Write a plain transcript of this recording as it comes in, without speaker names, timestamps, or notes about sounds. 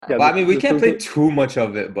Yeah, Well, I mean, we this can't was play too much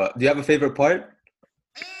of it, but do you have a favorite part?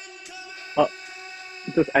 uh,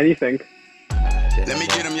 just anything. Let me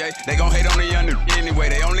get them, yeah. They gon' hate on the young anyway.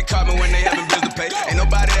 They only call me when they having bills to pay. Ain't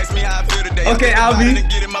nobody ask me how I feel today. Okay, Albie.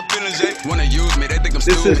 Wanna use me? They think I'm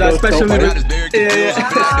This stupid. goes so hard. Yeah.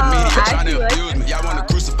 I Trying to actually like abuse me. Y'all wanna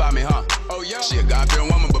crucify me, huh? Oh yeah. She a God-fearing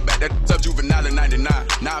woman, but back that up juvenile in '99.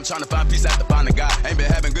 Now I'm trying to find peace after finding God. Ain't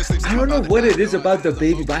been having good sleep. I don't know what it is about the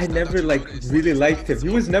baby, but I never like really liked him. He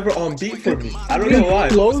was never on beat for me. I don't know His why.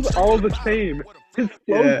 flow's all the same. His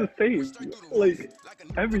flow's Yeah. the same. Like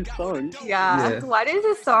every song. yeah. Yeah. Why does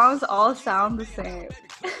the songs all sound the same?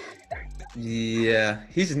 Yeah.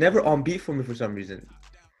 He's never on beat for me for some reason.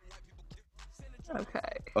 Okay.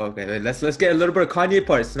 Okay, wait, let's get a little bit of Kanye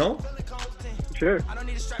parts, no? Sure.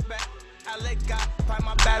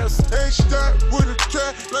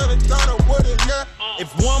 If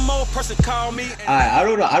one more person call me, I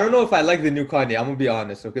don't know. I don't know if I like the new Kanye. I'm gonna be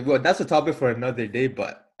honest. Okay, well, that's a topic for another day.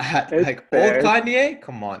 But It's like old fair. Kanye,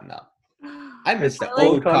 come on now. I miss the I like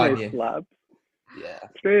old Kanye Kanye. slaps. Yeah,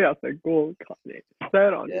 Straight out the gold Kanye.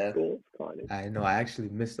 Set on his yeah. gold Kanye. I know. I actually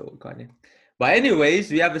miss the old Kanye. But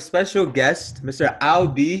anyways, we have a special guest, Mr.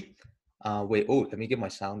 Albie. Wait. Oh, let me get my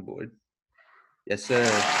soundboard. Yes, sir.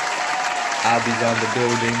 Albie's on the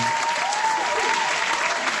building.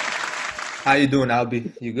 How you doing,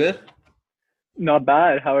 Albie? You good? Not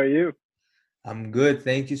bad. How are you? I'm good.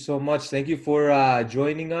 Thank you so much. Thank you for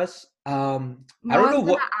joining us. I No don't know one's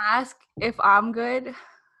gonna what. ask if I'm good.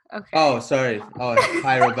 Okay. Oh, sorry. Oh,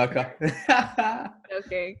 hi, Rebecca.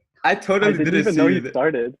 Okay. I I totally didn't didn't even see know you. you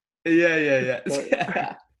started. Yeah.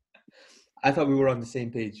 But I thought we were on the same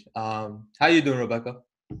page. How you doing, Rebecca?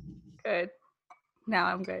 Good. Now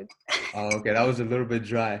I'm good. Oh, okay. That was a little bit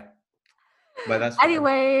dry, but that's fine.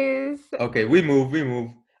 Anyways, Okay, we move.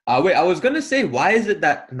 Wait, I was gonna say, why is it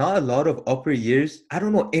that not a lot of upper years? I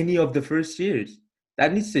don't know any of the first years.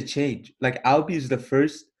 That needs to change. Like Albie is the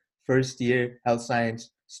first year health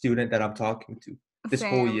science student that I'm talking to this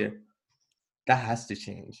whole same. year. That has to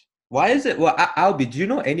change. Why is it? Well, Albie, do you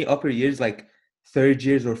know any upper years like third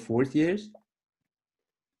years or fourth years?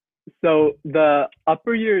 so the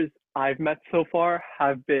upper years I've met so far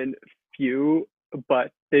have been few,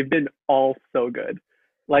 but they've been all so good.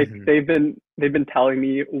 Like Hmm. they've been telling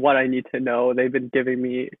me what I need to know. They've been giving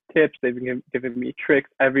me tips. They've been giving me tricks.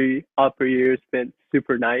 Every upper year's been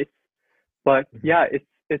super nice. But Hmm. yeah,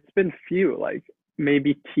 it's been few, like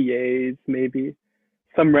maybe TAs, maybe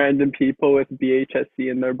some random people with BHSC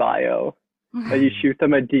in their bio that you Hmm. shoot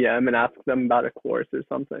them a DM and ask them about a course or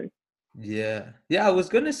something. Yeah. I was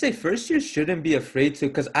gonna say first years shouldn't be afraid to,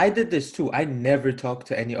 because I did this too. I never talked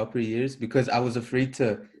to any upper years because I was afraid to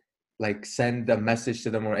like send a message to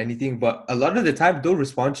them or anything. But a lot of the time they'll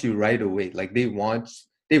respond to you right away. Like they want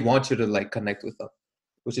you to like connect with them,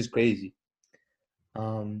 which is crazy.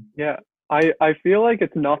 Um, Yeah, I feel like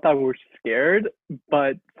it's not that we're scared,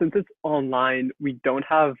 but since it's online, we don't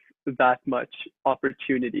have that much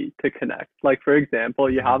opportunity to connect. Like for example,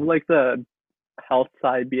 you have mhm, like the health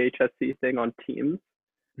side BHSC thing on Teams,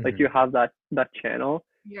 like you mhm. have that channel,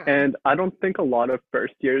 Yeah. and I don't think a lot of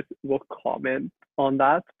first years will comment on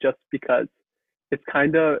that just because it's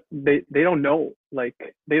kind of they don't know, like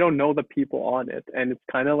they don't know the people on it, and it's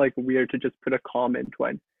kind of like weird to just put a comment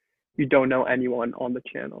when you don't know anyone on the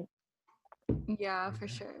channel. Yeah, for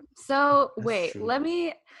Yeah, sure. So that's wait, true. let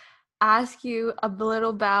me ask you a little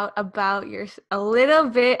about your a little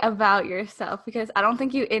bit about yourself because I don't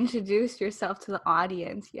think you introduced yourself to the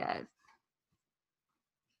audience yet.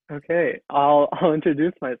 Okay, I'll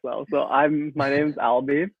introduce myself. So my name's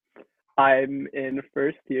Albie. I'm in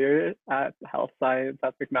first year at health science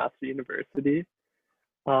at McMaster University.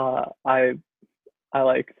 I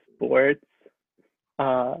like sports.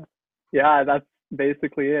 Uh, yeah, that's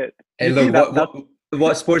basically it. Hey, You see look, that what that's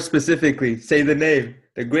what sport specifically? Say the name.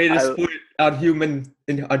 The greatest I sport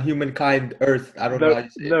on humankind Earth. I don't know the how you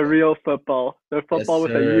say it, the but real football, the yes, football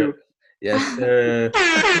with a sir. U. Yes, sir.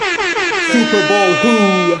 Super Bowl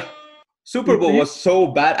who? Super You Bowl see? was so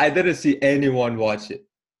bad. I didn't see anyone watch it.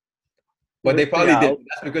 But they Listen, probably did. Al,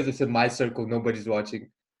 That's because it's in my circle. Nobody's watching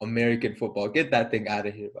American football. Get that thing out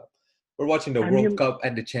of here, bro. We're watching the I World mean, Cup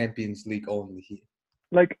and the Champions League only here.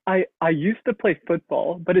 like I used to play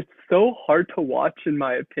football, but it's so hard to watch in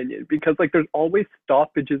my opinion because like there's always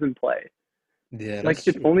stoppages in play. Yeah, Like that's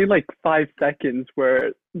it's true. only like 5 seconds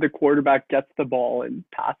where the quarterback gets the ball and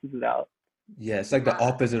passes it out. Yeah, it's like the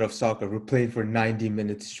opposite of soccer. We're playing for 90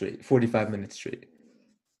 minutes straight, 45 minutes straight.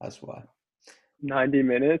 That's why. 90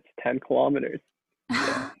 minutes, 10 kilometers.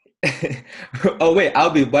 Yeah. Oh, wait,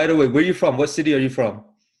 Albie, by the way, where are you from? What city are you from?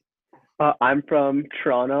 I'm from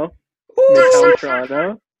Toronto, Ooh, Midtown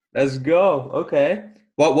Toronto. Let's go. Okay.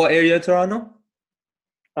 What area of Toronto?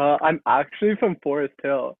 I'm actually from Forest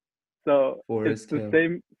Hill, so it's Forest the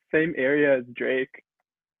Hill. same area as Drake.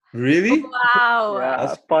 Really? Wow. Yeah,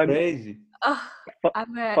 That's crazy. Ugh, fu-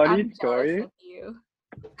 funny I'm jealous story. of you.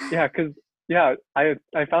 Yeah, 'cause yeah,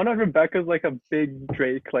 I found out Rebecca's like a big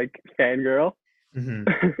Drake like fangirl. Hmm.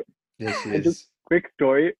 Yes, she And just is. quick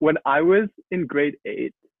story, when I was in grade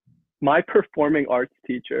 8, my performing arts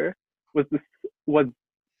teacher was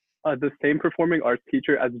the same performing arts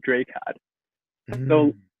teacher as Drake had. So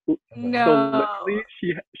Mm. Okay. so No. literally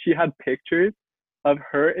she had pictures of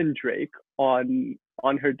her and Drake on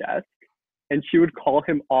her desk, and she would call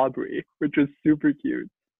him Aubrey, which was super cute.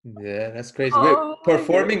 Yeah, that's crazy. Wait, Oh my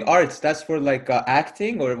performing goodness. arts, that's for like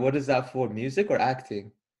acting, or what is that for? Music or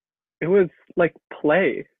acting? It was like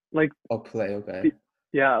play, like Oh, play. Okay. the-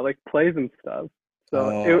 yeah, like plays and stuff. So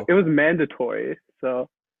Oh, it was mandatory. So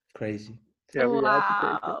crazy. yeah, we had to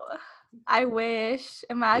take it. Wow. I wish.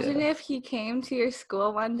 Imagine Yeah. if he came to your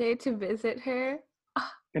school one day to visit her.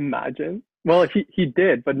 Imagine. Well, he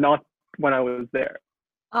did, but not when I was there.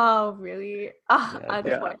 Oh, really? Oh, Yeah,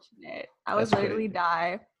 Yeah. unfortunate. I would that's literally crazy.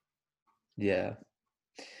 die. Yeah.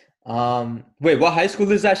 Wait, what high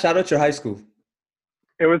school is that? Shout out your high school.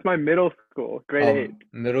 It was my middle school, grade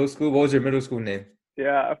 8. Middle school. What was your middle school name?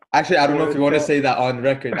 Yeah, Actually, I don't know if you Forest want to Hill. say that on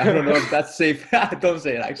record. I don't know if that's safe. Don't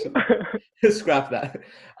say it, actually. Scrap that. Okay,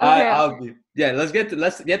 I'll okay. be. Yeah, let's get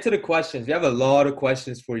to the questions. We have a lot of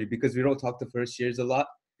questions for you because we don't talk to first years a lot,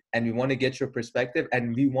 and we want to get your perspective,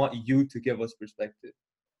 and we want you to give us perspective.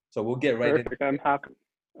 So we'll get right into Perfect. I'm it. happy.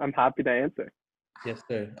 I'm happy to answer. Yes,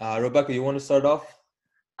 sir. Rebecca, you want to start off?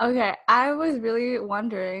 Okay, I was really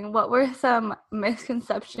wondering what were some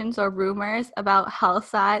misconceptions or rumors about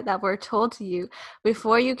HealthSci that were told to you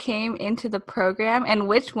before you came into the program, and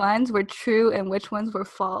which ones were true and which ones were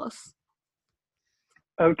false?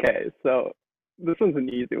 Okay, so this one's an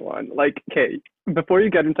easy one. Like, okay, before you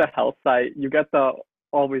get into health site, you get the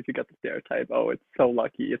stereotype. Oh, it's so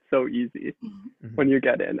lucky. It's so easy Mhm. when you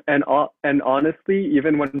get in. And honestly,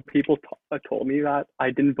 even when people told me that, I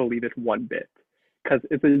didn't believe it one bit because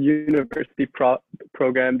it's a university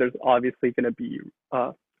program. There's obviously going to be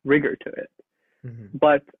rigor to it. Mhm.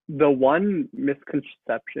 But the one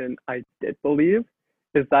misconception I did believe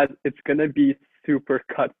is that it's going to be super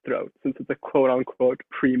cutthroat since it's a quote unquote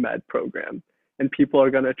pre med program. And people are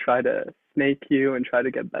going to try to snake you and try to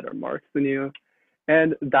get better marks than you.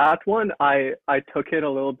 And that one, I took it a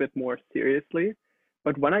little bit more seriously.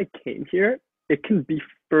 But when I came here, it can be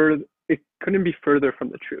it couldn't be further from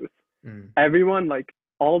the truth. Mhm. Everyone, like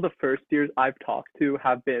all the first years I've talked to,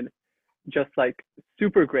 have been just like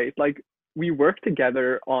super great. Like we work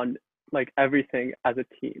together on like everything as a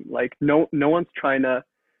team. Like no one's trying to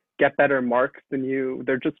get better marks than you.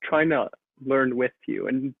 They're just trying to learn with you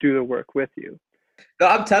and do the work with you. No,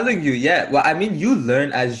 I'm telling you, yeah. Well, I mean, you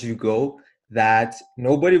learn as you go that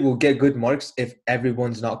nobody will get good marks if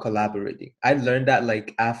everyone's not collaborating. I learned that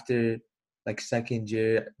like after like second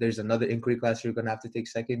year, there's another inquiry class you're gonna have to take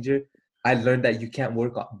second year. I learned that you can't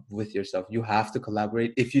work with yourself. You have to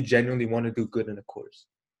collaborate if you genuinely want to do good in a course.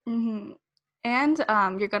 Mm-hmm. And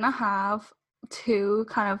you're gonna have two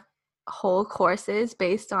kind of whole courses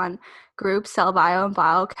based on group cell bio and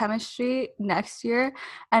biochemistry next year,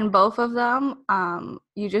 and both of them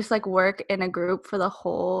you just like work in a group for the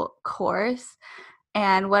whole course.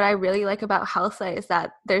 And what I really like about HealthSite is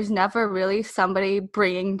that there's never really somebody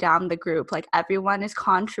bringing down the group. Like everyone is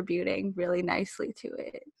contributing really nicely to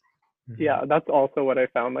it. Mhm. Yeah, that's also what I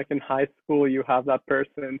found. Like in high school, you have that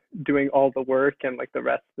person doing all the work, and like the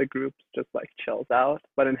rest of the group just like chills out.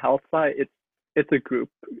 But in health sci, it's a group.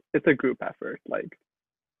 It's a group effort. Like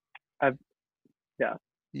I've yeah.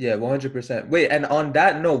 Yeah, 100%. Wait, and on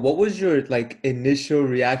that note, what was your like initial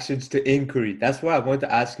reactions to inquiry? That's why I wanted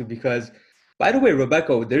to ask you because, by the way,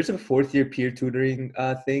 Rebecca, there's a fourth year peer tutoring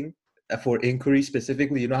thing for inquiry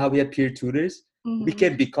specifically. You know how we had peer tutors? We Mm-hmm.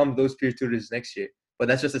 can become those peer tutors next year. But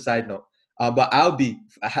that's just a side note. But I'll be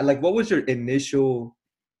like, what was your initial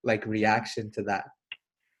like reaction to that?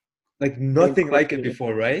 Like nothing like it Inquiry.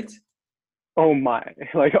 before, right? Oh my.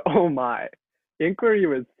 Like oh my. Inquiry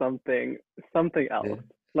was something Yeah. else.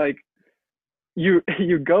 Like you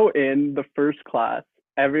go in the first class,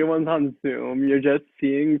 everyone's on Zoom, you're just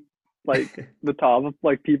seeing like the top of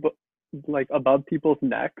like people like above people's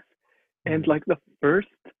necks, and Mhm. like the first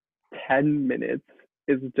 10 minutes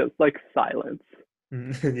is just like silence.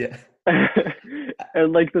 Yeah.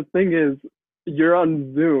 And like the thing is you're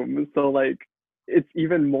on Zoom, so like it's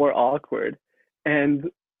even more awkward. And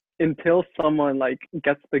until someone like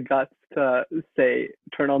gets the guts to say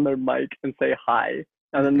turn on their mic and say hi,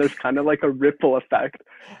 and then there's kind of like a ripple effect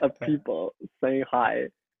of people saying hi,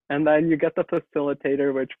 and then you get the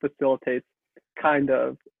facilitator, which facilitates kind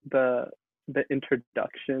of the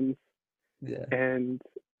introductions. Yeah. And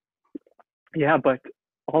yeah, but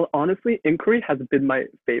honestly, inquiry has been my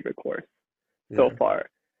favorite course so Yeah. far,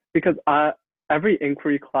 because every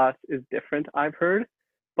inquiry class is different, I've heard,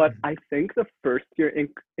 but I think the first year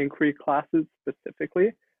inquiry classes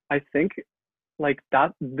specifically, I think like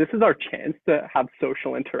that this is our chance to have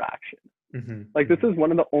social interaction. Mm-hmm. Like this is one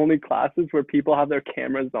of the only classes where people have their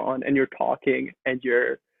cameras on and you're talking and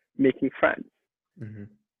you're making friends. Mm-hmm.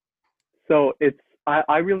 So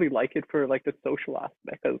I really like it for like the social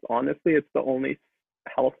aspect, because honestly it's the only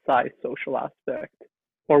health sci social aspect,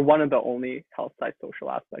 or one of the only health sci social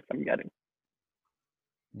aspects I'm getting.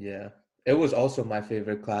 Yeah, it was also my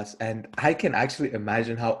favorite class, and I can actually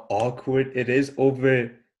imagine how awkward it is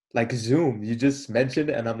over like Zoom. You just mentioned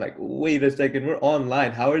it, and I'm like, wait a second, we're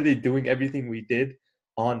online. How are they doing everything we did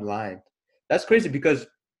online? That's crazy because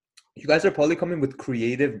you guys are probably coming with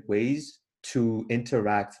creative ways to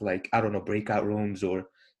interact, like, I don't know, breakout rooms or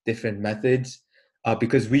different methods.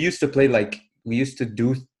 Because we used to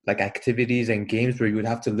do like activities and games where you would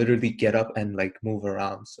have to literally get up and like move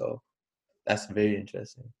around. So that's very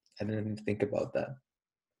interesting. I didn't even think about that.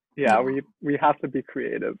 Yeah, we have to be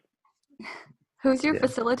creative. Who's your Yeah.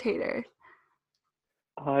 facilitator?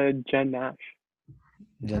 Jen Nash.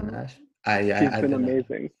 Jen Oh. Nash. She's been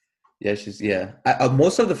amazing. Yeah.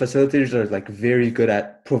 Most of the facilitators are like very good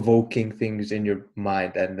at provoking things in your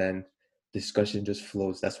mind, and then discussion just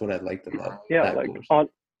flows. That's what I liked about Yeah, that like course.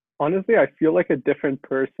 honestly, I feel like a different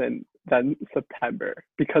person than September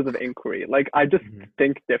because of inquiry. Like I just Mhm.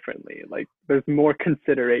 think differently. Like there's more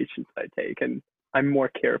considerations I take, and I'm more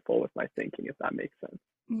careful with my thinking, if that makes sense.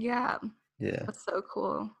 Yeah, Yeah. that's so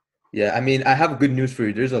cool. Yeah, I mean, I have good news for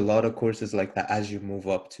you. There's a lot of courses like that as you move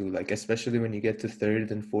up to, like, especially when you get to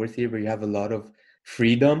third and fourth year where you have a lot of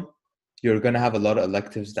freedom, you're gonna have a lot of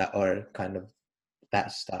electives that are kind of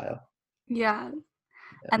that style. Yeah.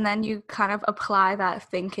 And then you kind of apply that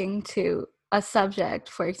thinking to a subject.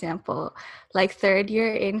 For example, like third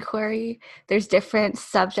year inquiry, there's different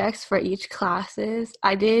subjects for each classes.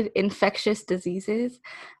 I did infectious diseases,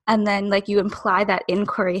 and then like you apply that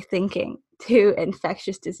inquiry thinking to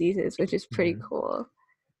infectious diseases, which is pretty Mhm. cool.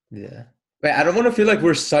 Yeah. Wait, I don't want to feel like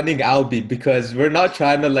we're sunning Albie because we're not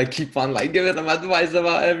trying to like keep on like giving him advice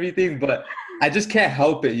about everything, but I just can't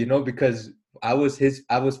help it, because I was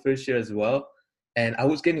first year as well, and I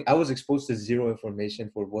was exposed to zero information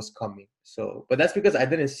for what's coming. So, but that's because I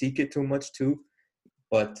didn't seek it too much too.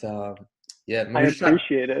 But yeah, I we're just not.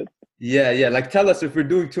 appreciate it. Yeah. Like, tell us if we're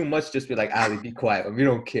doing too much. Just be like, Ali, be quiet. We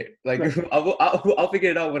don't care. Like, I'll figure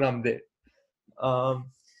it out when I'm there.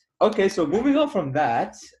 Okay, so moving on from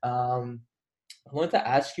that, I wanted to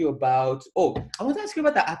ask you about. Oh, I want to ask you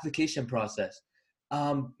about the application process.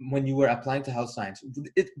 When you were applying to health science,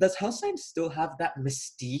 does health science still have that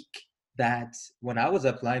mystique that when I was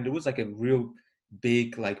applying, there was like a real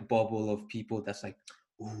big like bubble of people that's like,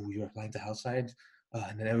 "Oh, you're applying to health science,"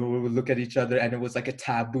 and then everyone would look at each other, and it was like a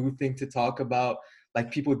taboo thing to talk about.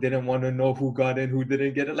 Like people didn't want to know who got in, who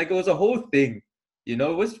didn't get it. Like it was a whole thing.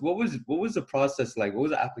 What was the process like? What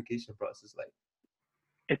was the application process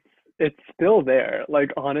like? It's still there.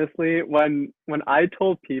 Like honestly, when I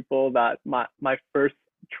told people that my first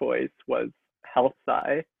choice was health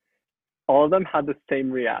sci, all of them had the same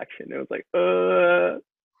reaction. It was like, good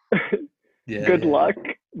Yeah. luck.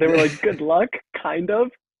 They were like, good luck, kind of.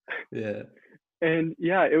 Yeah. And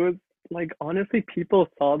yeah, it was like honestly, people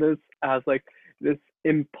saw this as like this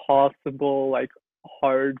impossible, like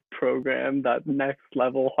hard program that next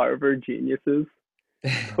level Harvard geniuses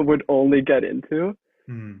would only get into.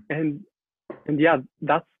 Hmm. And yeah,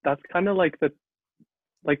 that's kind of like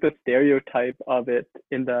the stereotype of it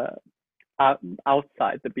in the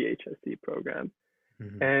outside the BHSC program.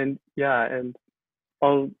 Mhm. And yeah, and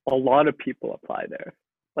a lot of people apply there.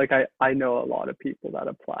 Like I know a lot of people that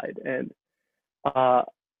applied, and uh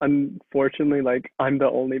unfortunately, like I'm the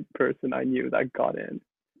only person I knew that got in.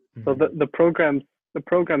 So Mhm. the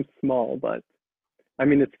program's small, but I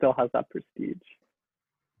mean it still has that prestige.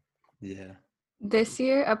 Yeah. This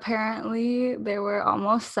year, apparently, there were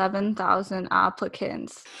almost 7,000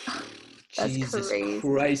 applicants. That's Jesus crazy.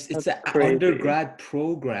 Christ! It's That's an crazy. undergrad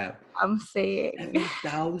program. I'm saying.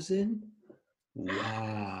 7,000.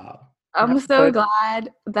 Wow. Yeah, I'm so but glad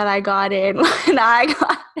that I got in when I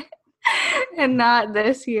got in and not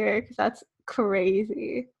this year, because that's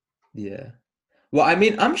crazy. Yeah. Well, I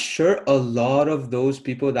mean, I'm sure a lot of those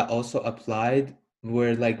people that also applied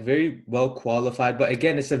were like very well qualified, but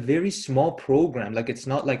again, it's a very small program. Like it's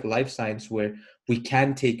not like life science where we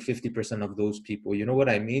can take 50% of those people. You know what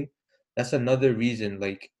I mean? That's another reason,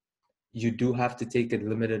 like, you do have to take a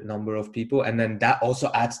limited number of people, and then that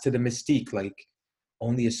also adds to the mystique. Like,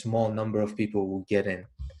 only a small number of people will get in.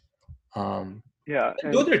 Yeah,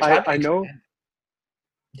 Though and they're I traveling. know,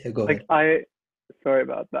 Yeah, go like ahead. sorry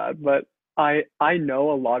about that, but I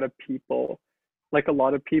know a lot of people, like a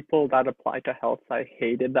lot of people that applied to health sci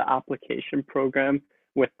hated the application program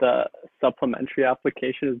with the supplementary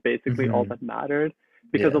application is basically all Hmm. that mattered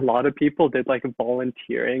because a Yeah, lot of people did like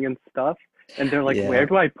volunteering and stuff, and they're like, where yeah,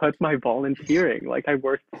 do I put my volunteering? Like I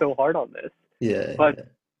worked so hard on this. yeah, But yeah.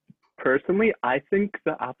 personally, I think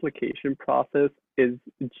the application process is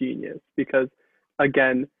genius because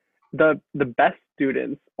again, the best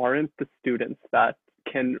students aren't the students that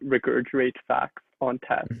can regurgitate facts on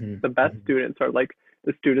tests. Hmm. The best Hmm. students are like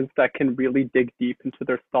the students that can really dig deep into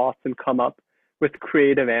their thoughts and come up with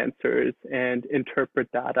creative answers and interpret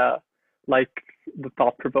data like the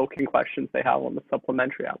thought-provoking questions they have on the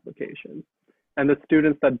supplementary application. And the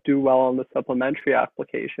students that do well on the supplementary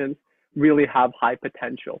applications really have high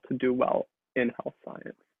potential to do well in health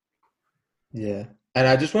science. Yeah. And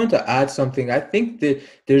I just wanted to add something. I think that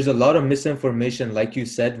there's a lot of misinformation, like you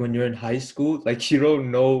said, when you're in high school, like you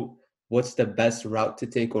don't know what's the best route to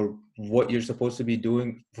take or what you're supposed to be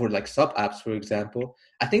doing for like sub apps, for example.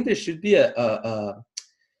 I think there should be a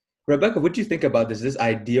Rebecca, what do you think about this? This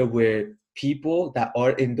idea where people that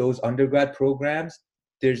are in those undergrad programs,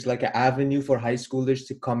 there's like an avenue for high schoolers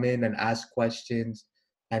to come in and ask questions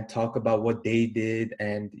and talk about what they did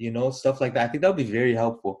and, stuff like that. I think that would be very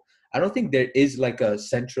helpful. I don't think there is like a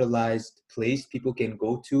centralized place people can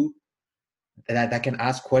go to that can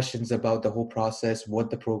ask questions about the whole process, what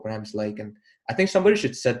the program's like. And I think somebody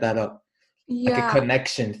should set that up, like a Yeah,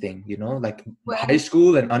 connection thing, like high when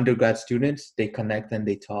school and undergrad students, they connect and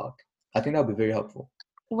they talk. I think that would be very helpful.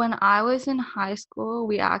 when I was in high school,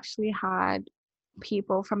 we actually had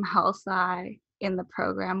people from health sci in the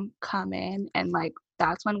program come in, and like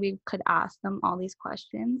that's when we could ask them all these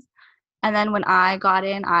questions. And then when I got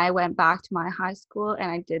in, I went back to my high school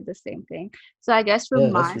and I did the same thing. So I guess for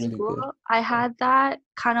Yeah, that's my really school, good. I had that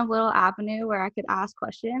kind of little avenue where I could ask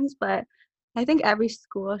questions, but I think every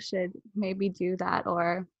school should maybe do that,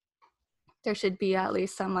 or there should be at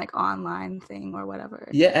least some like online thing or whatever.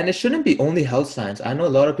 Yeah, and it shouldn't be only health science. I know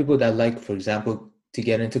a lot of people that like, for example, to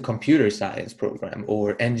get into computer science program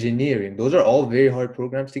or engineering. Those are all very hard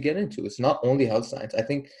programs to get into. It's not only health science. I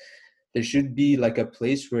think there should be like a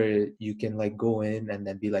place where you can like go in and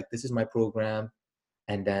then be like, this is my program.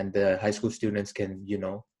 And then the high school students can,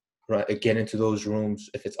 get into those rooms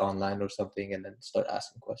if it's online or something and then start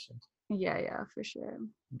asking questions. Yeah, yeah, for sure.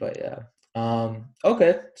 But yeah.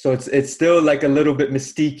 Okay. So it's still like a little bit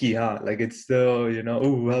mystiquey, huh? Like it's still,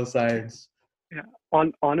 ooh, health science. Yeah.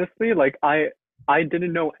 Honestly, like I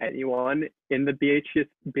didn't know anyone in the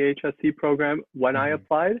BHSC program when I Hmm.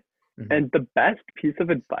 applied, Hmm. and the best piece of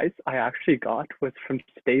advice I actually got was from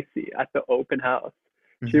Stacy at the open house.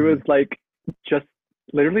 She was Hmm. like, just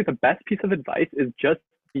literally the best piece of advice is just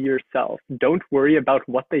be yourself. Don't worry about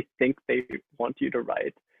what they think they want you to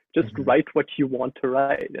write. Just Hmm. write what you want to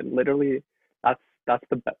write, and literally, that's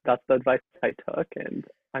the advice I took, and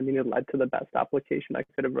I mean it led to the best application I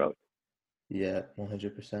could have wrote. Yeah,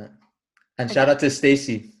 100%. And I shout guess. out to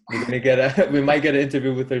Stacy. We might get an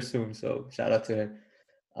interview with her soon. So shout out to her.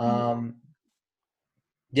 Um,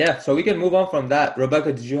 yeah, so we can move on from that.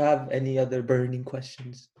 Rebecca, did you have any other burning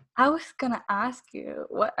questions? I was gonna ask you,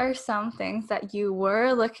 what are some things that you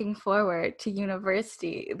were looking forward to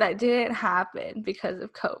university that didn't happen because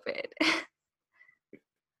of COVID?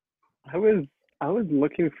 I was I was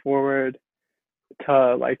looking forward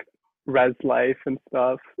to like res life and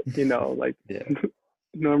stuff, like Yeah.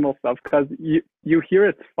 normal stuff because you hear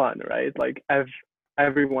it's fun, right? Like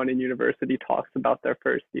everyone in university talks about their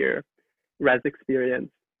first year res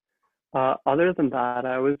experience. Other than that,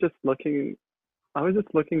 I was just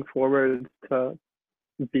looking forward to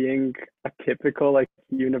being a typical like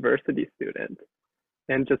university student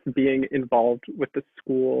and just being involved with the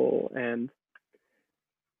school and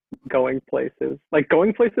going places. Like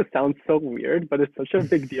going places sounds so weird, but it's such a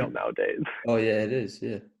big deal nowadays. Oh yeah, it is.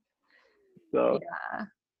 Yeah. So Yeah.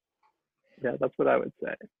 yeah, that's what I would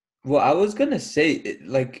say. Well, I was gonna say,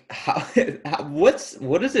 like,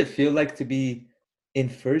 what does it feel like to be in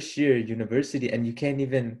first year university and you can't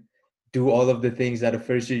even do all of the things that a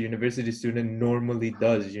first year university student normally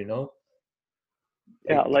does, Yeah,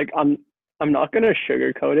 Like, like I'm not gonna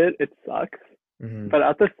sugarcoat it. It sucks, mhm. but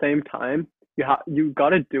at the same time, you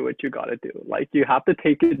gotta do what you gotta do. Like you have to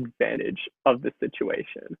take advantage of the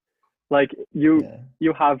situation. Like you Yeah.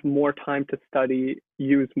 you have more time to study,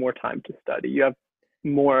 use more time to study.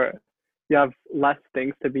 More you have less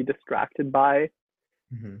things to be distracted by,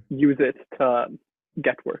 Mm-hmm. use it to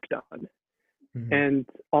get work done. Mm-hmm. And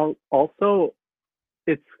also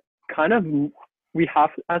it's kind of we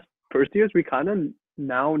have as first years we kind of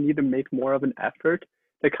now need to make more of an effort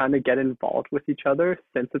to kind of get involved with each other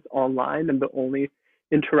since it's online and the only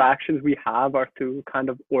interactions we have are through kind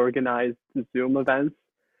of organized Zoom events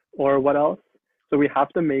or what else. So we have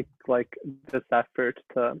to make like this effort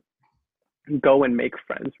to go and make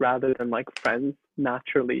friends rather than like friends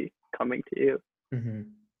naturally coming to you. Mm-hmm.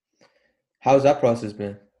 How's that process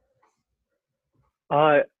been?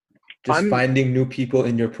 Uh, Just I'm finding new people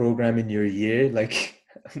in your program in your year, like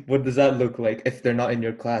what does that look like if they're not in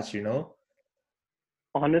your class, you know?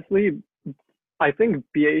 honestly, I think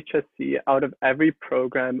BHSC out of every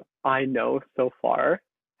program I know so far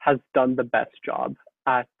has done the best job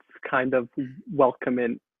at kind of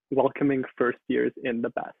welcoming first years in the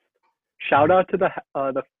best. Shout Mm-hmm. out to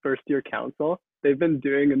the first year council. They've been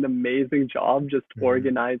doing an amazing job just Mm-hmm.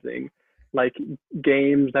 organizing like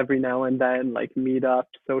games every now and then, like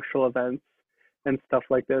meetups, social events, and stuff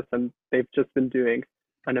like this. And they've just been doing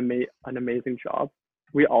an amazing job.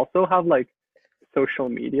 We also have like social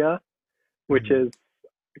media, which Mm-hmm. is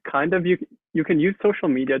kind of you can use social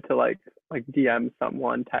media to like DM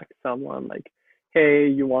someone, text someone like, hey,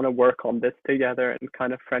 you want to work on this together, and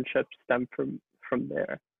kind of friendships stem from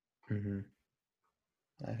there. Mm-hmm.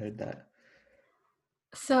 I heard that.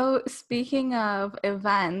 So, speaking of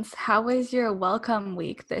events, how was your welcome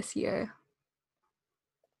week this year?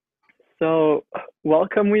 So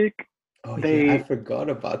welcome week, Oh yeah, I they forgot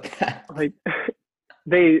about that. like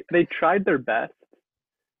they tried their best,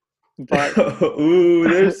 but Ooh,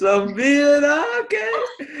 there's some beer. Okay.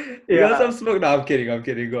 You got yeah, some smoke? No, I'm kidding. I'm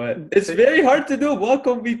kidding. Go ahead. It's they, very hard to do a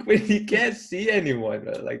welcome week when you can't see anyone.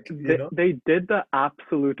 Like, you know? they did the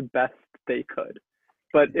absolute best they could,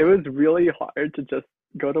 but it Yeah. was really hard to just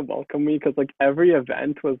go to welcome week because like every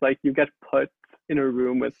event was like you get put in a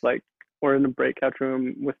room with like or in a breakout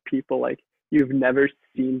room with people like you've never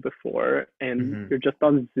seen before and Mm-hmm. you're just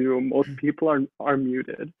on Zoom. Most people are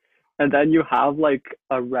muted. And then you have like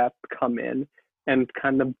a rep come in and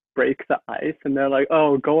kind of break the ice and they're like,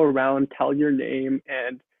 oh, go around, tell your name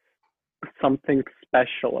and something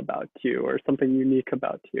special about you or something unique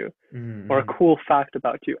about you or a Mm-hmm. cool fact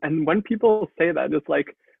about you. And when people say that, it's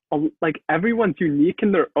like everyone's unique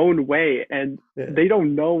in their own way, and Yeah. they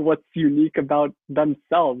don't know what's unique about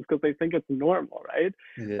themselves because they think it's normal, right?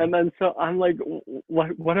 Yeah. And then so I'm like,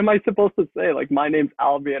 what am I supposed to say? Like my name's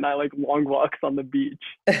Albie, and I like long walks on the beach.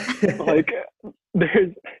 Like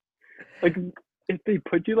there's like if they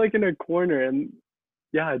put you like in a corner, and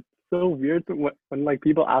yeah, it's so weird when like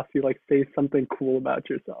people ask you like say something cool about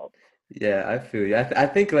yourself. Yeah, I feel you. I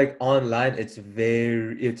think like online,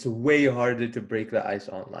 it's way harder to break the ice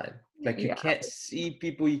online. Like you Yeah. can't see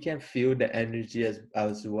people, you can't feel the energy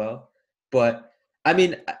as well. But I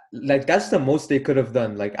mean, like that's the most they could have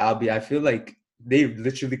done. Like Albie, I feel like they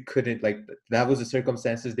literally couldn't. Like that was the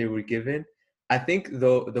circumstances they were given. I think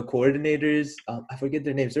the coordinators, I forget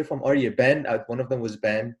their names. They're from REA. Ben, one of them was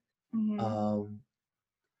Ben. Mm-hmm. Um,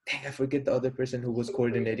 dang, I forget the other person who was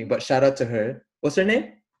coordinating. But shout out to her. What's her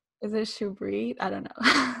name? Is it Shubri? I don't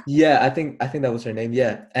know. Yeah, I think that was her name.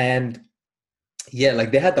 Yeah. And yeah,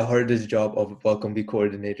 like they had the hardest job of welcome week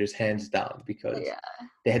coordinators hands down because Yeah.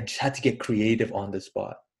 they had to get creative on the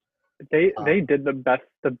spot. They Um, did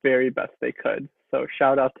the very best they could. So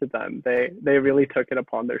shout out to them. They really took it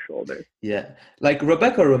upon their shoulders. yeah. Like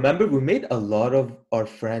Rebecca, remember we made a lot of our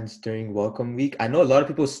friends during welcome week. I know a lot of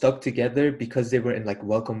people stuck together because they were in like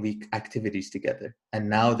welcome week activities together. And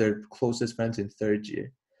now they're closest friends in third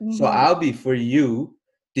year. So Mm-hmm. Albie, for you,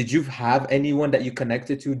 did you have anyone that you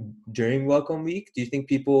connected to during welcome week? Do you think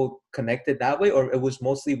people connected that way, or it was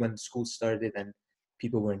mostly when school started and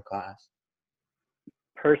people were in class?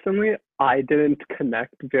 Personally, I didn't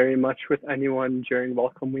connect very much with anyone during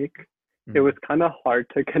Welcome Week. It was Mm, kind of hard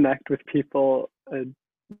to connect with people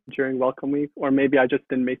during Welcome Week, or maybe I just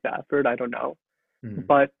didn't make the effort. I don't know. mm,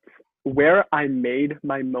 But where I made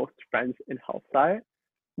my most friends in health sci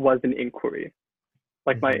was an inquiry,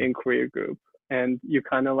 like my mhm, inquiry group. And you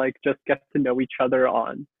kind of like just get to know each other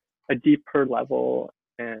on a deeper level,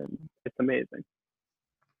 and it's amazing.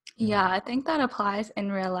 Yeah, I think that applies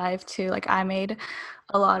in real life too. Like I made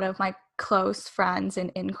a lot of my close friends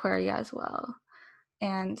in inquiry as well.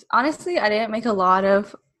 And honestly, I didn't make a lot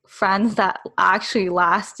of friends that actually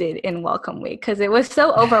lasted in welcome week because it was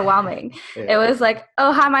so overwhelming. It Yeah, was like,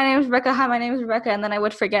 oh, hi, my name is Rebecca. Hi, my name is Rebecca. And then I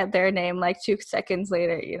would forget their name like 2 seconds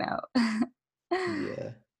later, you know?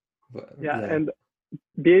 yeah. But Yeah, yeah. and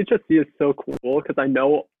BHSC is so cool because I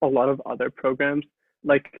know a lot of other programs,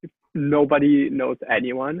 like nobody knows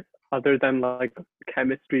anyone other than like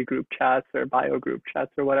chemistry group chats or bio group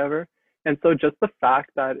chats or whatever. And so just the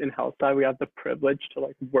fact that in health sci we have the privilege to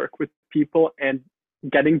like work with people and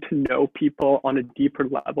getting to know people on a deeper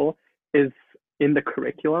level is in the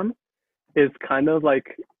curriculum is kind of like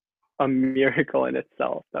a miracle in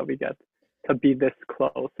itself that we get to be this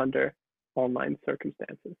close under online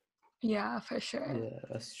circumstances. Yeah, for sure. Yeah,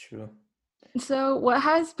 that's true. So, what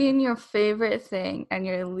has been your favorite thing and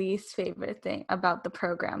your least favorite thing about the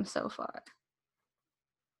program so far?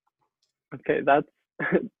 Okay, that's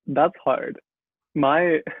that's hard.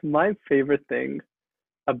 My favorite thing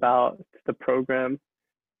about the program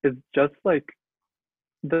is just like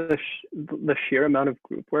the sheer amount of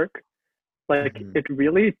group work. Like Hmm. it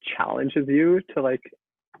really challenges you to like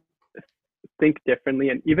think differently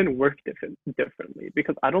and even work differently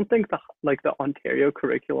because I don't think the Ontario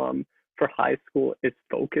curriculum for high school is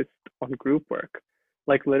focused on group work.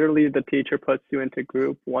 Like literally the teacher puts you into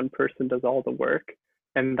group, one person does all the work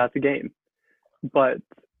and that's a game. But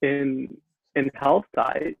in health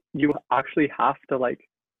sci, you actually have to like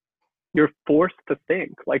you're forced to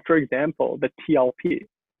think. Like for example, the TLP.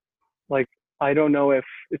 Like I don't know if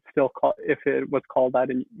it's still called if it was called that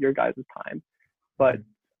in your guys' time, but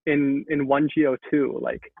Hmm. in 1GO2,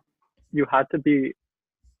 like you had to be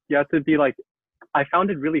you have to be like I found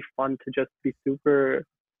it really fun to just be super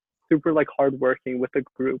like hardworking with a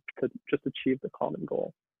group to just achieve the common goal.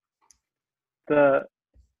 The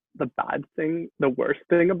the worst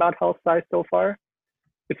thing about health sci so far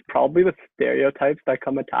is probably the stereotypes that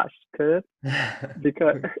come attached to it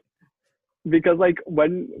because like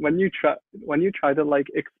when you try to like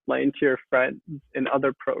explain to your friends in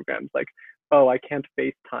other programs like oh I can't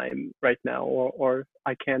FaceTime right now or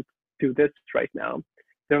I can't do this right now,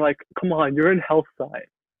 they're like come on, you're in health sci,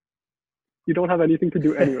 you don't have anything to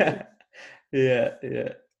do anyway. Yeah, yeah.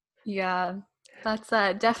 Yeah, that's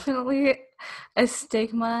definitely a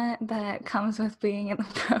stigma that comes with being in the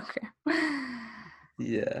program.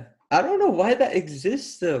 Yeah. I don't know why that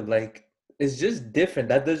exists though. Like, it's just different.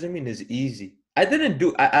 That doesn't mean it's easy. I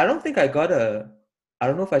don't think I got I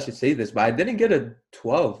don't know if I should say this, but I didn't get a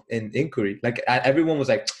 12 in inquiry. Like, everyone was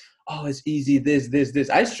like, oh, it's easy, this.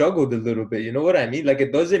 I struggled a little bit. You know what I mean? Like,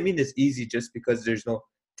 it doesn't mean it's easy just because there's no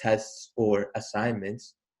tests or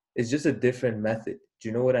assignments. It's just a different method. Do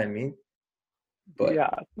you know what I mean? But Yeah,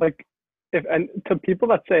 like if and to people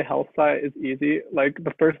that say health sci is easy, like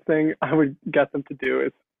the first thing I would get them to do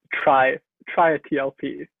is try try a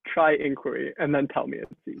TLP, try inquiry, and then tell me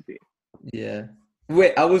it's easy. yeah.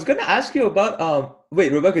 Wait, I was gonna ask you about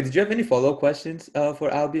wait, Rebecca, did you have any follow-up questions for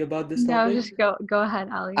Albie about this No, topic? just go ahead,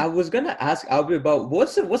 I Ali. was gonna ask Albie about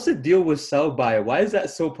what's the deal with cell bio? Why is that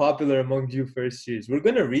so popular among you first years? We're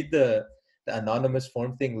gonna read the anonymous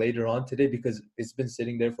form thing later on today because it's been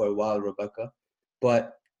sitting there for a while, Rebecca.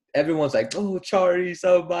 But everyone's like, oh, Chari,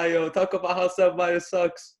 cell bio, talk about how cell bio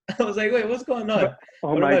sucks. I was like, wait, what's going But on? oh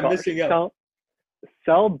What am my I gosh, missing out?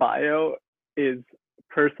 cell bio is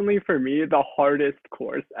personally for me the hardest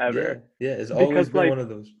course Yeah, ever yeah, it's because always been like one of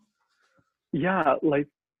those. yeah, like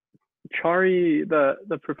Chari,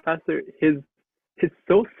 the professor, he's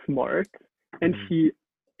so smart and Mhm.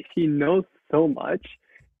 he knows so much.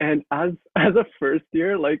 And as a first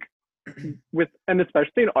year, like with and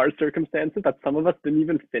especially in our circumstances that some of us didn't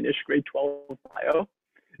even finish grade 12 bio,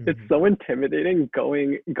 it's Mhm. so intimidating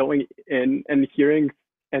going in and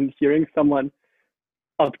hearing someone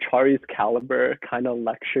of Chari's caliber kind of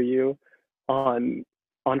lecture you on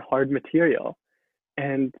hard material.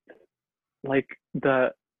 And like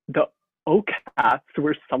the OCAS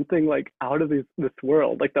were something like out of this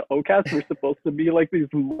world. Like the OCAS were supposed to be like these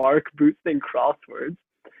mark boosting crosswords,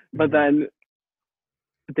 but Mhm. then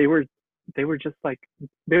they were they were just like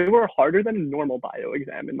they were harder than a normal bio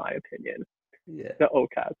exam in my opinion. Yeah. The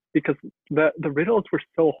OCAS because the riddles were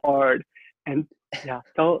so hard, and yeah,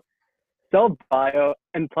 cell bio,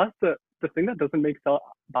 and plus the thing that doesn't make cell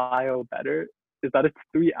bio better is that it's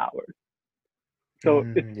 3 hours. So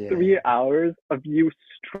it's Mm, yeah. 3 hours of you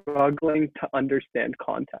struggling to understand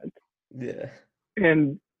content. Yeah.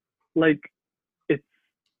 And like it's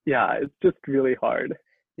yeah, it's just really hard.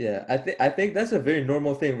 Yeah. I think that's a very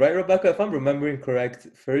normal thing, right, Rebecca? If I'm remembering correct,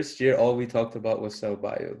 first year all we talked about was cell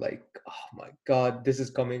bio. Like, oh my God, this is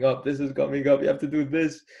coming up. This is coming up. You have to do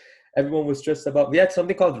this. Everyone was stressed about. We had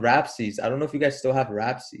something called RAPSIs. I don't know if you guys still have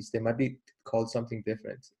RAPSIs. They might be called something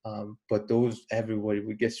different. But those everybody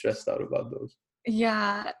would get stressed out about those.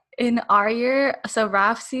 Yeah, in our year, so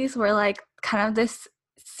RAFCs were like kind of this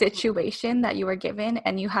situation that you were given,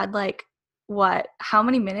 and you had like how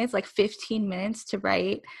many minutes, like 15 minutes to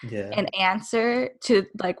write Yeah. an answer to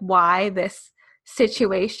like why this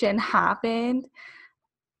situation happened.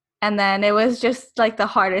 And then it was just like the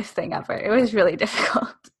hardest thing ever. It was really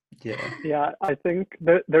difficult. Yeah. Yeah, I think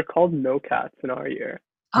they're called no cats in our year.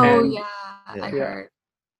 Oh And yeah, I Yeah.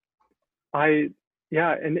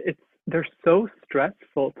 yeah, heard. and they're so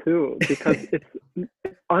stressful too because it's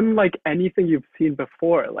unlike anything you've seen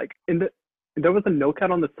before. Like there was a no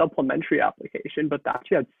cat on the supplementary application, but that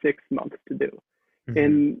you had 6 months to do. Mhm.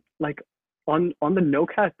 In like on the no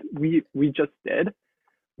cat we just did,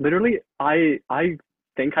 literally I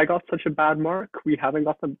think I got such a bad mark. We haven't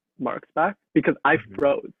got the marks back because I Mhm.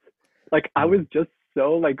 froze. Like I was Mhm. just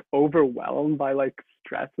so like overwhelmed by like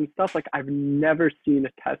stress and stuff. Like I've never seen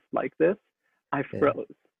a test like this. I Yeah.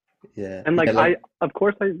 froze. Yeah. And Yeah. like Like, of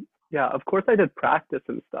course I did practice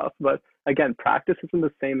and stuff, but again, practice isn't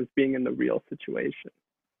the same as being in the real situation.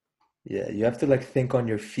 yeah, you have to like think on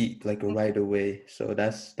your feet like right away. So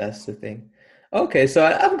that's the thing. Okay, so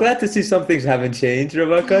I'm glad to see some things haven't changed,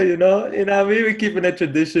 Rebecca. What I mean, we're keeping it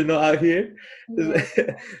traditional out here.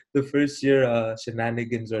 Yeah. The first year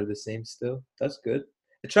shenanigans are the same still. That's good.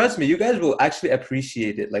 Trust me, you guys will actually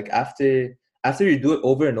appreciate it. Like after you do it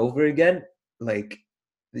over and over again, like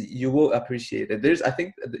you will appreciate it. I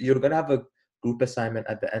think you're gonna have a group assignment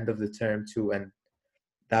at the end of the term too, and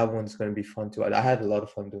that one's gonna be fun too. I had a lot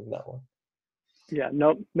of fun doing that one. Yeah,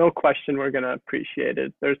 no question we're gonna appreciate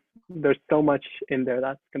it. There's so much in there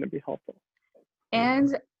that's gonna be helpful. Yeah. And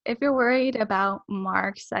if you're worried about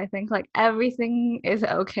marks, I think like everything is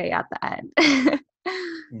okay at the end.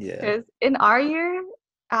 Yeah. Because in our year,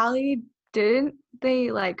 Ali, didn't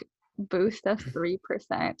they like boost us 3%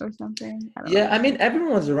 or something? I don't Yeah, I remember. mean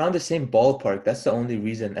everyone was around the same ballpark. That's the only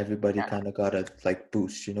reason everybody Yeah. kind of got a like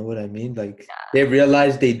boost, you know what I mean? Like they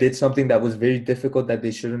realized they did something that was very difficult that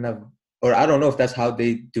they shouldn't have, or I don't know if that's how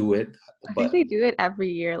they do it, I think but they do it every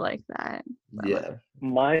year like that. yeah.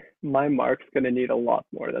 My mark's gonna need a lot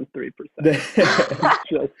more than 3%. Yeah,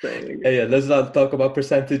 Just saying. yeah, let's not talk about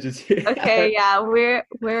percentages here. Okay, yeah,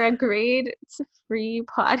 we're a grade free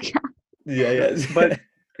podcast. Yeah, No,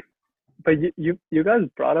 but yeah. you guys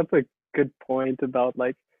brought up a good point about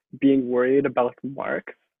like being worried about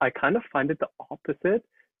marks. I kind of find it the opposite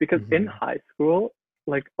because in Hmm. high school,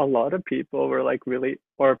 like a lot of people were like really,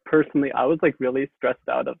 or personally, I was like really stressed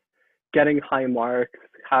out of getting high marks,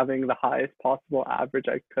 having the highest possible average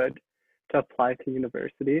I could to apply to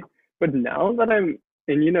university. But now that I'm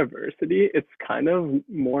in university, it's kind of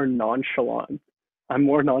more nonchalant. I'm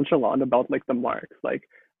more nonchalant about like the marks. Like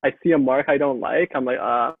I see a mark I don't like, I'm like,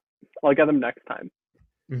 I'll get them next time.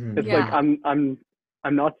 Hmm. It's like Yeah,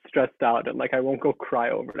 I'm not stressed out and like I won't go cry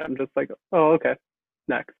over it. I'm just like, oh okay,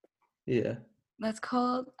 next. Yeah. that's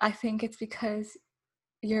called, I think it's because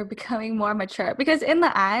you're becoming more mature. Because in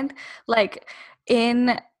the end, like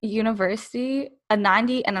in university, a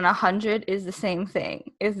 90 and an 100 is the same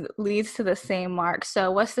thing. It leads to the same mark.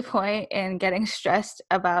 So what's the point in getting stressed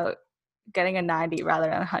about getting a 90 rather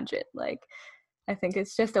than a 100? Like I think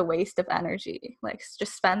it's just a waste of energy. Like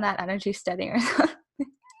just spend that energy studying or something.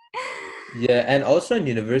 Yeah, and also in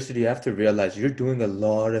university, you have to realize you're doing a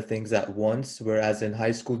lot of things at once, whereas in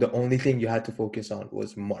high school, the only thing you had to focus on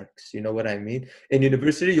was marks. You know what I mean? In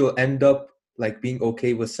university, you'll end up like being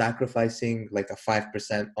okay with sacrificing like a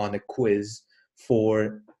 5% on a quiz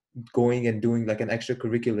for going and doing like an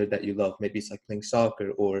extracurricular that you love. Maybe it's like playing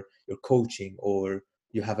soccer or you're coaching or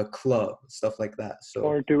you have a club, stuff like that. So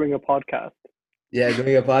Or doing a podcast. yeah,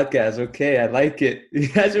 doing a podcast. Okay, I like it.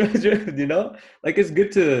 Like it's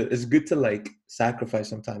good to like sacrifice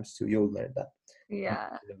sometimes too. You'll learn that in Yeah,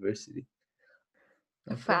 university.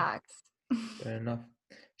 Okay, facts. fair enough.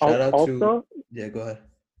 Shout out to Also, yeah, go ahead.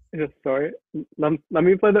 just sorry, let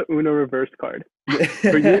me play the Uno reverse card.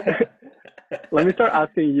 For you, Yeah. let me start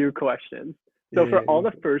asking you questions. So for Yeah, all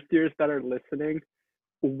the first years that are listening,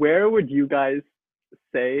 where would you guys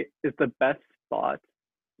say is the best spot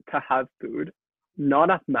to have food? Not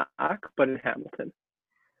at Mac, but in Hamilton.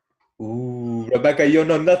 ooh, Rebecca, you don't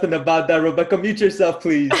know nothing about that. Rebecca, mute yourself,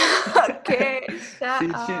 please. Okay, shut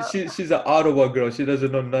up. She's an Ottawa girl. She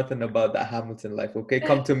doesn't know nothing about that Hamilton life. Okay,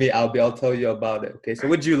 come to me, Albie. I'll tell you about it. Okay, so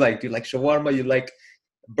what do you like? Do you like shawarma? You like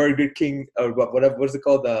Burger King or whatever? What's it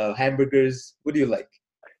called? Hamburgers. What do you like?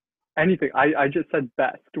 Anything. I just said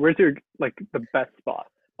best. Where's your like the best spot?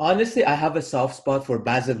 Honestly, I have a soft spot for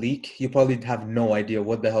Basilique. You probably have no idea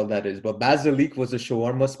what the hell that is, but Basilique was a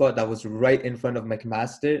shawarma spot that was right in front of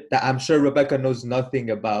McMaster that I'm sure Rebecca knows nothing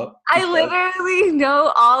about I because literally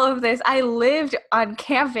know all of this. I lived on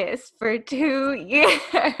campus for 2 years.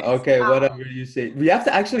 okay, whatever you say. We have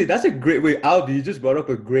to actually, that's a great way. Albie, you just brought up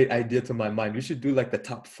a great idea to my mind. We should do like the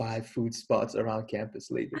top 5 food spots around campus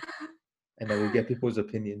later. And then we'll get people's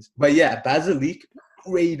opinions. But yeah, Basilique,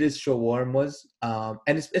 greatest shawarmas.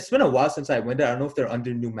 And it's been a while since I went there. I don't know if they're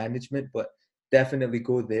under new management, but definitely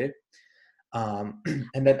go there. And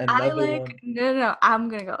then I another like one. no, I'm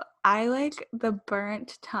gonna go. I like the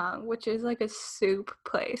Burnt Tongue, which is like a soup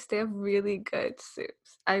place. They have really good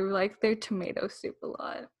soups. I like their tomato soup a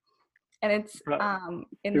lot, and it's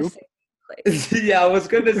in the Soup? same place. Yeah, I was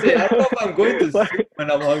gonna say, I don't know if I'm going to soup when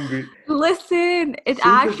I'm hungry. Listen, it Soup is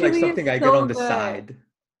like actually is something I get so on the good. side.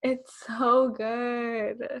 It's so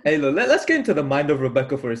good. Hey, look, let's get into the mind of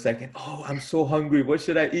Rebecca for a second. Oh, I'm so hungry. What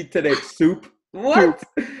should I eat today? Soup? Soup. What?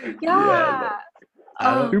 Yeah, Yeah.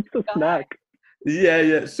 I Oh don't. Soup's a God. snack.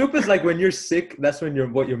 Yeah. Soup is like when you're sick, that's when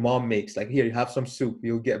what your mom makes. Like, here, you have some soup,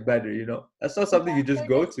 you'll get better, you know? That's not something you just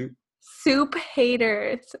go to. Soup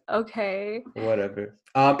haters. Okay. Whatever.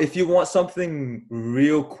 If you want something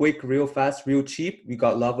real quick, real fast, real cheap, we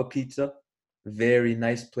got Lava Pizza. Very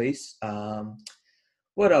nice place.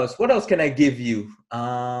 What else? What else can I give you?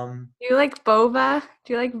 Do you like boba?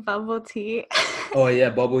 Do you like bubble tea? Oh yeah,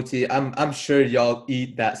 bubble tea. I'm sure y'all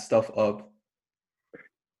eat that stuff up.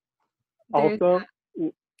 There's Also,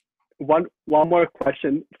 one more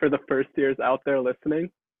question for the first years out there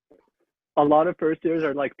listening. A lot of first years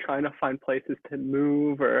are like trying to find places to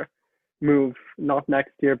move not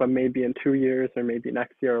next year, but maybe in 2 years or maybe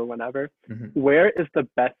next year or whenever. Mhm. Where is the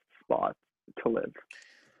best spot to live?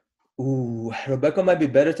 Ooh, Rebecca might be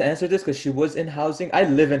better to answer this because she was in housing. I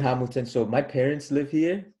live in Hamilton, so my parents live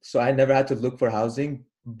here, so I never had to look for housing.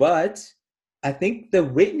 But I think the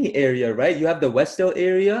Whitney area, right? You have the Westdale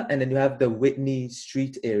area, and then you have the Whitney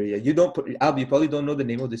Street area. You don't, Albie, you probably don't know the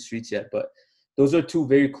name of the streets yet, but those are two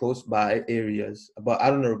very close by areas. But I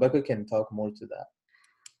don't know, Rebecca can talk more to that.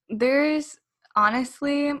 There's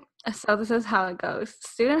honestly, so this is how it goes.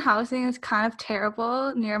 Student housing is kind of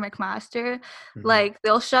terrible near McMaster. Mhm. Like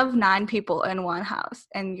they'll shove 9 people in one house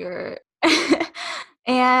and you're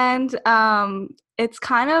and it's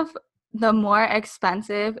kind of the more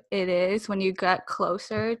expensive it is when you get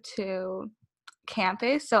closer to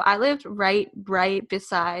campus. So I lived right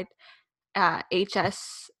beside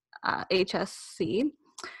HSC,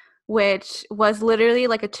 which was literally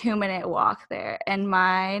like a 2-minute walk there. And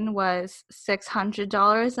mine was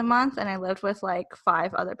 $600 a month, and I lived with like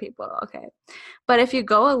 5 other people. Okay. But if you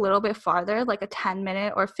go a little bit farther, like a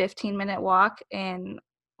 10-minute or 15-minute walk in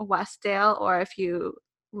Westdale, or if you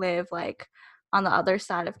live like on the other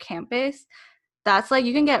side of campus, that's like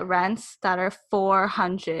you can get rents that are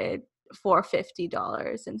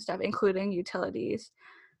 $450 and stuff, including utilities.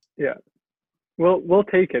 Yeah. We'll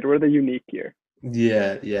take it. We're the unique year.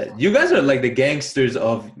 Yeah. You guys are like the gangsters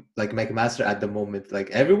of like McMaster at the moment. Like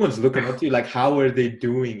everyone's looking up to you. Like, how are they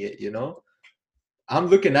doing it? You know? I'm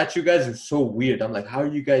looking at you guys. It's so weird. I'm like, how are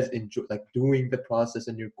you guys doing the process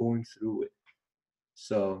and you're going through it?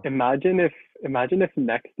 So Imagine if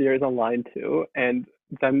next year is online too, and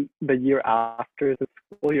then the year after the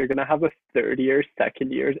school, you're gonna have a third year,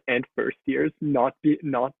 second years, and first years not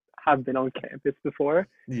have been on campus before.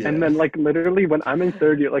 yeah. And then like literally when I'm in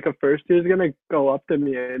third year, like a first year is gonna go up to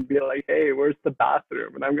me and be like, "Hey, where's the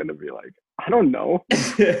bathroom?" And I'm gonna be like, "I don't know."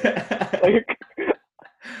 Like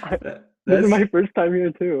this is my first time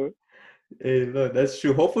here too. Hey, look, that's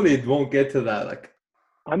true. Hopefully it won't get to that. Like,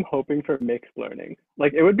 I'm hoping for mixed learning.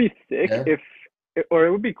 Like it would be sick yeah. or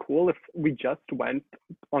it would be cool if we just went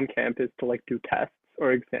on campus to like do tests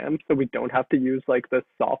or exams, so we don't have to use like the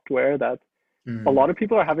software that a lot of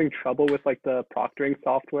people are having trouble with, like the proctoring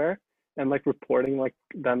software and like reporting like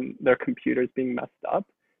their computers being messed up.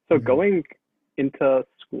 So going into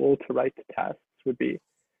school to write tests would be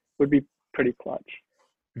pretty clutch.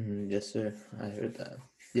 Yes, sir. I heard that.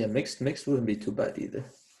 Yeah, mixed wouldn't be too bad either.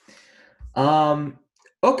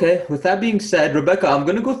 Okay, with that being said, Rebecca, I'm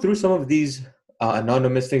gonna go through some of these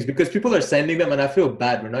anonymous things because people are sending them and I feel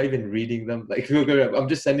bad. We're not even reading them. Like, I'm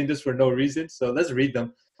just sending this for no reason. So let's read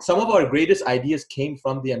them. Some of our greatest ideas came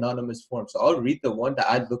from the anonymous form. So I'll read the one that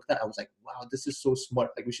I looked at. I was like, wow, this is so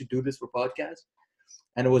smart. Like, we should do this for podcasts.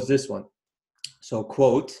 And it was this one. So,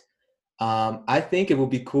 quote, I think it would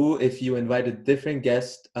be cool if you invite a different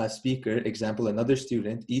guest speaker, example, another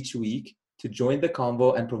student, each week to join the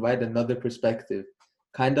convo and provide another perspective.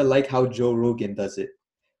 Kind of like how Joe Rogan does it.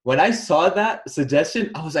 when I saw that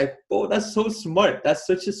suggestion, I was like, oh, that's so smart. That's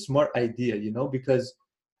such a smart idea, because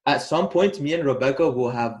at some point, me and Rebecca will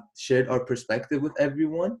have shared our perspective with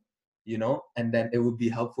everyone, and then it would be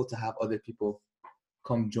helpful to have other people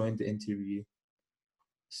come join the interview.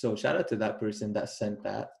 So shout out to that person that sent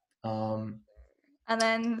that. And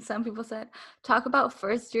then some people said, talk about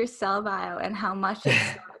first year cell bio and how much it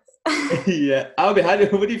sucks. Yeah.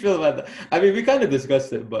 Albie, what do you feel about that? I mean, we kind of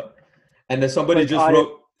discussed it, and then somebody Like, just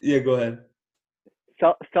wrote, yeah, go ahead.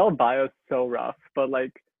 Cell bio is so rough, but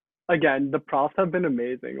like, again, the profs have been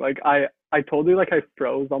amazing. Like I told you, like, I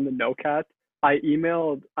froze on the NoCat. I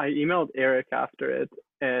emailed Eric after it,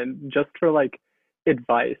 and just for like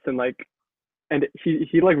advice, and like, and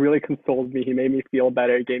he like really consoled me. He made me feel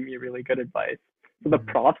better, gave me really good advice. So the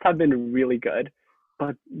profs have been really good,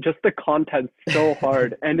 but just the content's so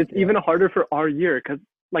hard, and it's even harder for our year because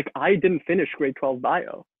like I didn't finish grade 12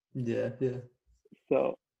 bio. Yeah.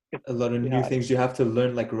 So a lot of new things you have to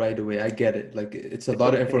learn like right away. I get it. Like it's a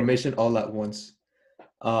lot of information all at once.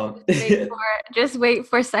 Just wait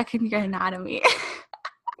for second year anatomy.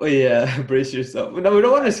 Oh yeah, brace yourself. No, we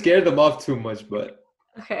don't want to scare them off too much, but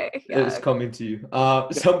okay, it's coming to you.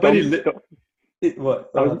 Somebody what?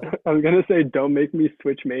 I was gonna say, don't make me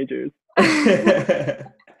switch majors.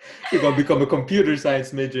 You're gonna become a computer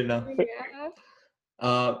science major now.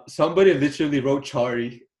 Yeah. Somebody literally wrote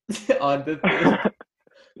Chari on the thing.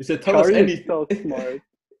 He said, "Tell us anything." So smart.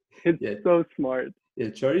 It's so smart. Yeah,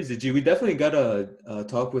 Chari's a G. We definitely gotta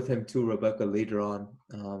talk with him too, Rebecca, later on.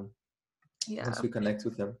 Once we connect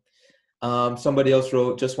with him. Somebody else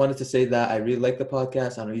wrote, just wanted to say that I really like the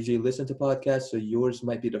podcast. I don't usually listen to podcasts, so yours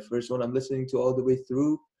might be the first one I'm listening to all the way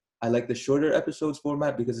through. I like the shorter episodes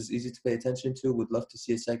format because it's easy to pay attention to. Would love to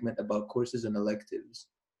see a segment about courses and electives.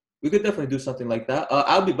 We could definitely do something like that.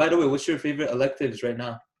 Albie, by the way, what's your favorite electives right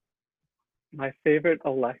now? My favorite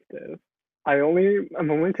elective. I'm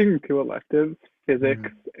only taking 2 electives,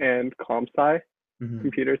 physics and comp sci,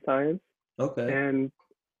 computer science. Okay. And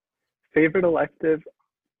favorite elective,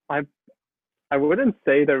 I wouldn't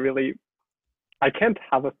say they're really, I can't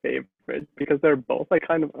have a favorite because they're both like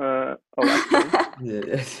kind of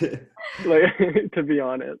electives. Yeah. Like, to be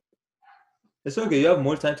honest. It's okay. You have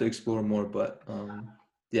more time to explore more, but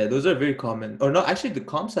yeah, those are very common. Or no, actually, the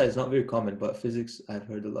comp sci is not very common, but physics, I've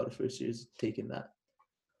heard a lot of first years taking that.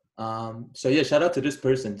 So yeah, shout out to this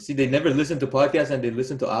person. See, they never listen to podcasts and they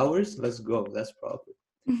listen to ours. Let's go. That's proper.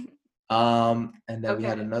 And then we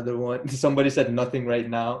had another one. Somebody said nothing right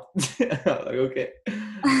now. Like, okay.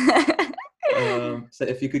 So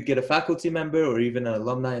if you could get a faculty member or even an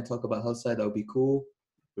alumni and talk about health sci, that would be cool.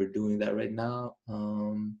 We're doing that right now.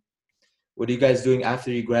 What are you guys doing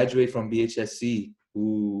after you graduate from BHSC?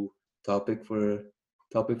 Ooh, topic for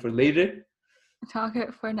later.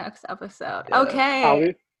 Topic for next episode. Yeah.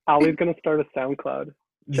 Okay. Ali's gonna start a SoundCloud.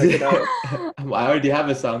 Check it out. I already have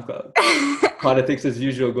a SoundCloud. Politics as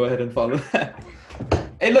usual. Go ahead and follow that.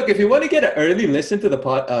 Hey, look, if you want to get an early listen to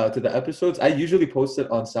the episodes, I usually post it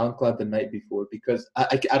on SoundCloud the night before because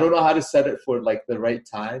I don't know how to set it for like the right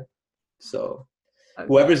time. So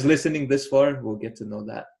whoever's listening this far will get to know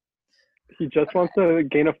that. He just wants to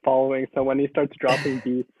gain a following, so when he starts dropping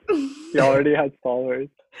beats, he already has followers.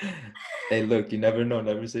 Hey, look, you never know.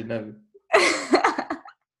 Never say never.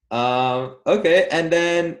 Okay, and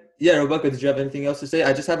then yeah, Rebecca, did you have anything else to say?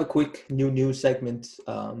 I just have a quick new news segment.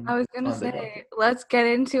 I was gonna say, let's get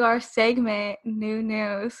into our segment, new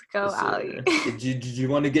news. Go, Ali. Did you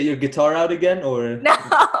want to get your guitar out again, or no?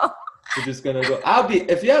 We're just gonna go. Albie,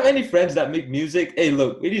 if you have any friends that make music, hey,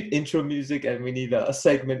 look, we need intro music and we need a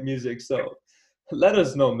segment music. So let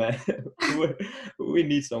us know, man. We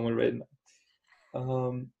need someone right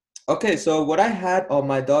now. Okay, so what I had on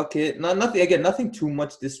my docket, nothing too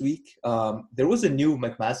much this week. There was a new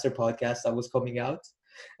McMaster podcast that was coming out,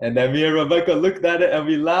 and then me and Rebecca looked at it and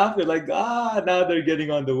we laughed. We're like, now they're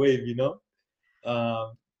getting on the wave, you know.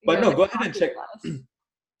 But no, go ahead and check.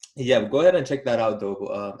 Yeah, go ahead and check that out,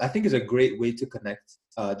 though. I think it's a great way to connect,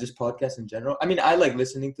 just podcasts in general. I mean, I like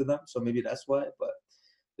listening to them, so maybe that's why. But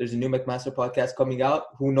there's a new McMaster podcast coming out.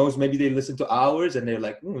 Who knows? Maybe they listen to ours and they're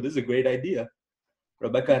like, this is a great idea.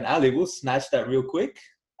 Rebecca and Ali, we'll snatch that real quick.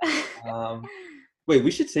 Wait,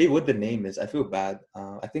 we should say what the name is. I feel bad.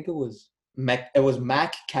 I think it was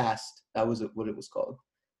MacCast. That was what it was called.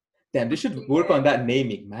 Damn, they should work on that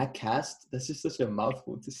naming. MacCast? That's just such a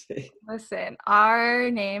mouthful to say. Listen, our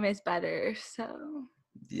name is better, so.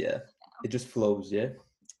 Yeah, it just flows, yeah?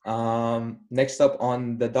 Next up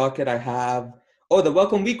on the docket, I have, the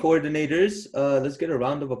Welcome Week coordinators. Let's get a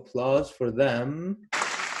round of applause for them.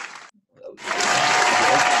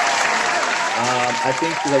 I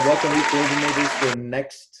think the welcome week coordinators for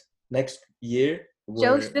next year were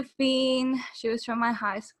Josephine, she was from my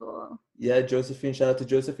high school. Josephine. Shout out to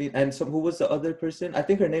Josephine. And who was the other person? I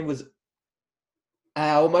think her name was.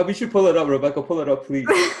 We should pull it up, Rebecca. Pull it up, please.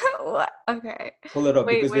 What? Okay. Pull it up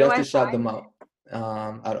Wait, because we where have do to I shout them find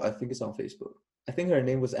out. I think it's on Facebook. I think her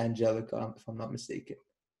name was Angelica, if I'm not mistaken.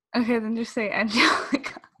 Okay, then just say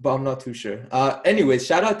Angelica. But I'm not too sure. Anyways,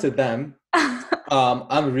 shout out to them.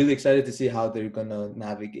 I'm really excited to see how they're gonna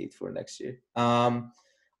navigate for next year.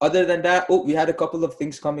 Other than that, we had a couple of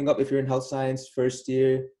things coming up. If you're in health science first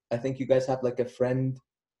year, I think you guys have like a friender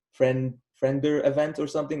event or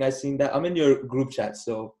something. I seen that. I'm in your group chat,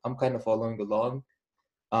 so I'm kind of following along.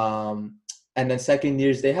 And then second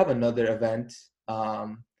years, they have another event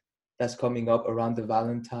that's coming up around the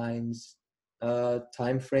Valentine's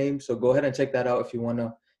time frame. So go ahead and check that out if you want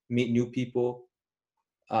to meet new people.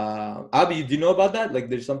 Abby, do you know about that? Like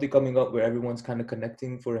there's something coming up where everyone's kind of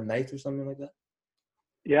connecting for a night or something like that?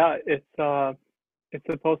 Yeah, it's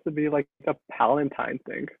supposed to be like a Palentine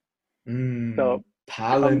thing. So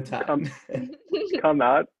Palentine. come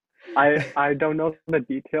out. I don't know the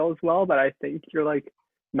details well, but I think you're like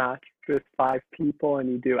matched with 5 people and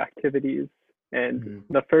you do activities. And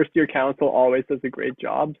the first year council always does a great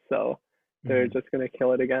job, so they're just gonna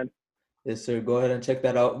kill it again. Yes, sir. Go ahead and check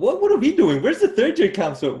that out. What are we doing? Where's the third year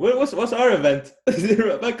council? What's our event?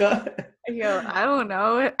 Rebecca? Yo, I don't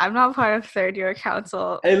know. I'm not part of third year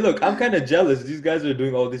council. Hey, look, I'm kind of jealous. These guys are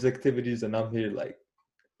doing all these activities, and I'm here like,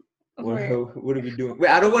 what are we doing? Wait,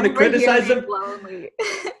 I don't want to criticize them.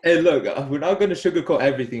 Hey, look, we're not going to sugarcoat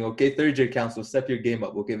everything, okay? Third year council, step your game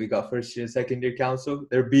up, okay? We got first year, second year council.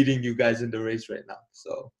 They're beating you guys in the race right now.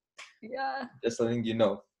 So, yeah, just letting you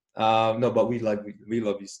know. No, but we love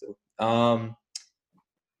you still.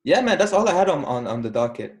 Yeah, man, that's all I had on the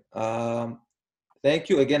docket. Thank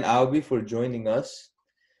you again, Albie, for joining us.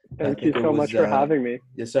 Thank you so much for having me.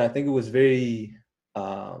 Yes, sir. I think it was very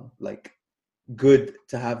good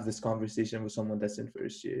to have this conversation with someone that's in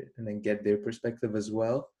first year and then get their perspective as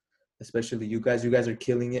well. Especially you guys. You guys are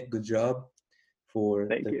killing it. Good job for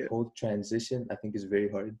the whole transition. I think it's very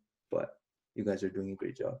hard, but you guys are doing a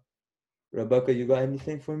great job. Rebecca, you got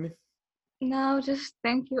anything for me? No, just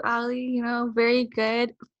thank you, Ali. You know, very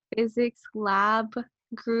good physics lab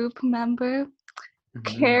group member,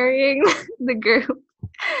 carrying the group.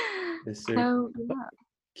 Yes, sir. So, yeah.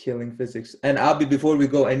 Killing physics. And Abby, before we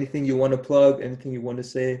go, anything you want to plug? Anything you want to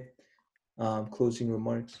say? Closing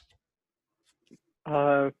remarks.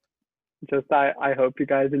 Just I hope you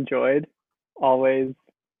guys enjoyed. Always,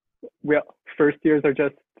 first years are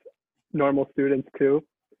just normal students too.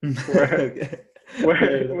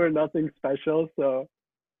 We're nothing special, so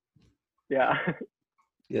yeah.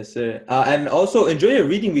 Yes, sir. And also enjoy your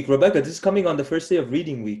reading week, Rebecca. This is coming on the first day of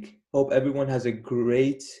reading week. Hope everyone has a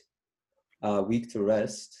great week to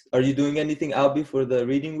rest. Are you doing anything, Albie, for the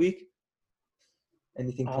reading week?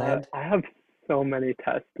 Anything planned? I have so many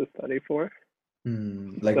tests to study for.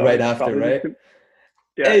 Like so right after, right?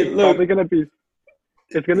 Hey, look.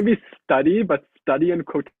 It's gonna be study, but study in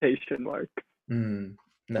quotation marks.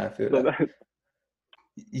 I feel that.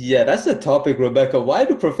 Yeah, that's the topic, Rebecca. Why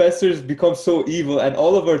do professors become so evil and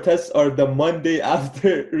all of our tests are the Monday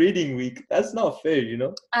after reading week? That's not fair, you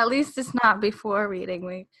know? At least it's not before reading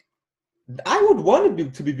week. I would want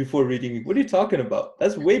it to be before reading week. What are you talking about?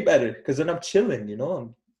 That's way better because then I'm chilling, you know?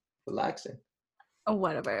 I'm relaxing.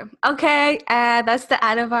 Whatever. Okay, that's the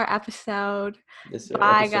end of our episode. Yes, sir.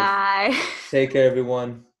 Bye, guys. Take care,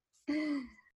 everyone.